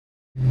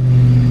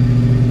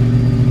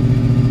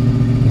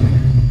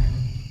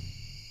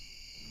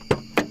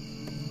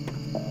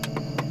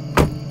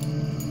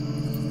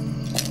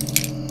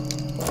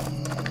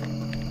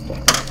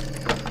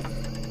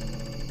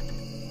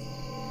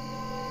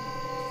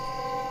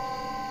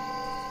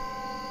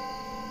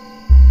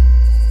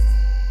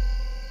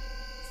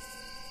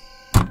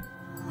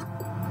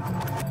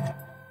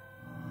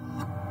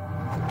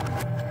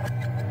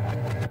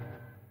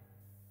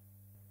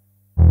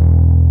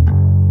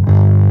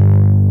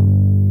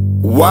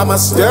Why am I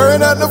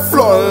staring at the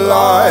floor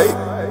like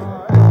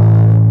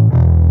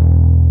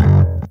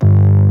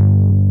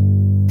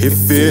it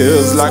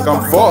feels like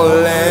I'm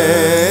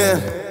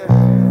falling?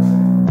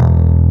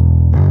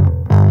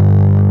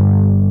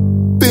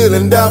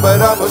 Feeling down,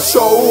 but I'ma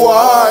show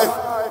why.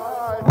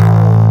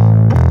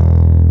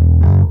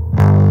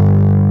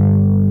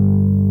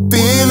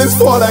 Feelings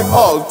fall like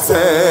all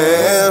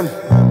time.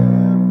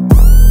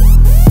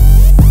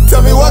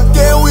 Tell me what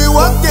can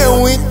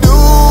we do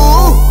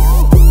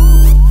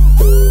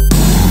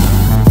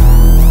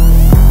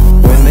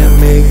when they're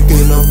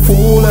making a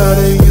fool out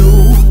of you?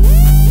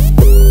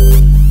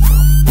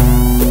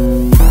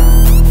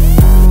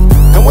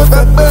 And with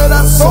that bird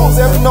our souls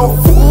have no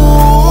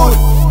food.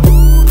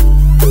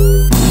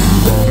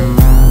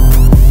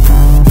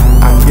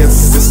 I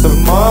guess it's the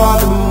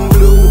modern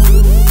blue.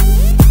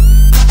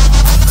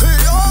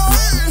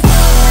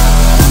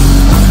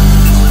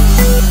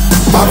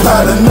 I've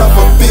had enough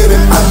of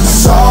feeling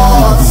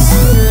anxious.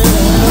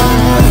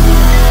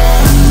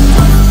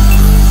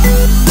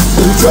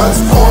 The drugs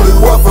only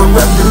work for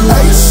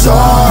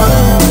regulation.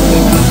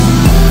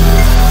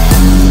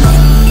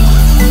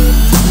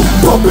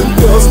 Popping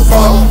pills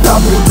for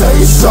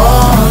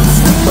palpitations.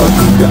 But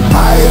keep your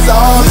eyes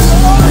on me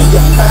and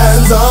your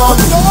hands on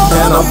me.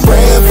 And I'm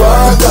praying for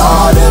a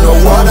God and a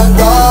water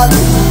God.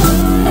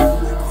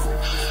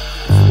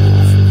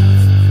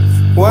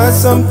 Why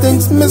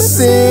something's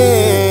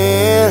missing?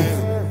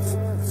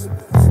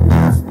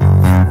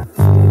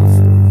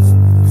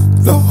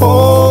 The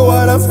whole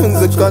world of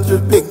things a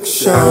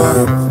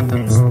contradiction.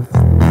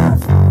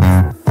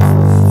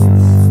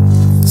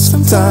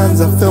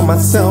 Sometimes I feel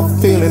myself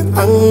feeling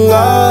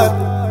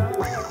anger.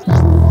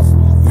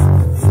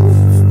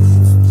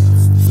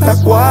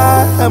 Like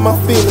why am I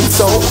feeling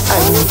so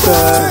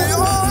anchored?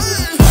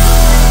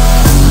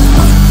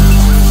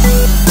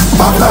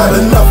 I've had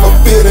enough of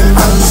feeling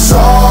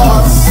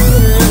anxious.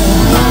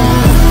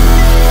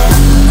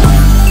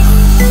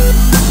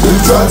 The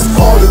drugs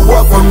only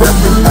work for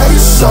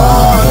recreation.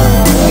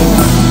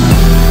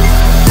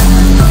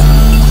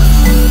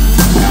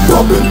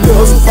 Popping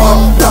pills for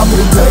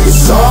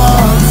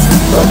palpitations.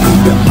 But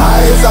keep your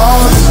eyes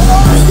on me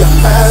and your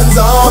hands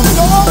on me.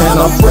 And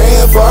I'm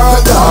praying for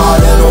a God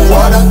and a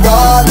water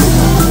God.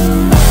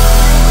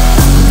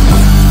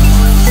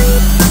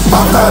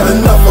 I've had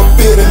enough of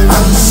feeling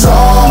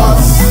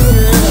anxious.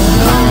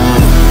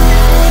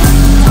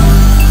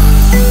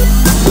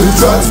 The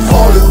drugs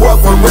only work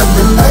for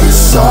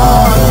recreation.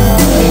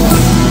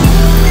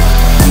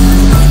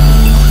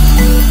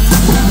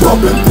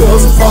 Popping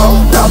pills for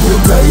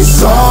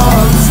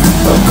palpitations.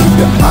 But keep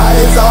your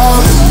eyes on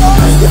me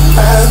and your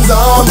hands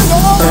on me.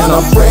 And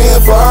I'm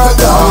praying for a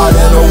God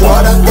and a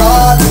water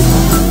God.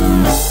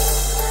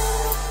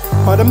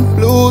 All them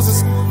blues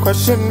is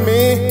crushing me.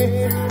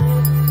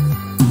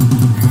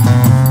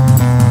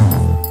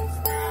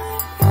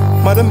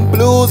 Modern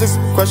blues is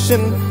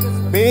crushing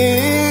me.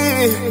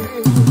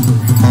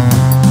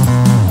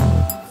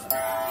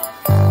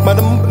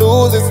 Modern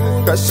blues is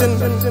crushing.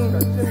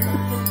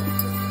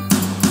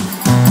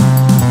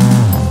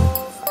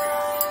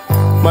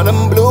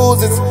 Modern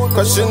blues is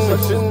crushing.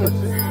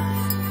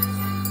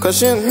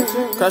 Crushing,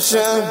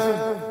 crushing.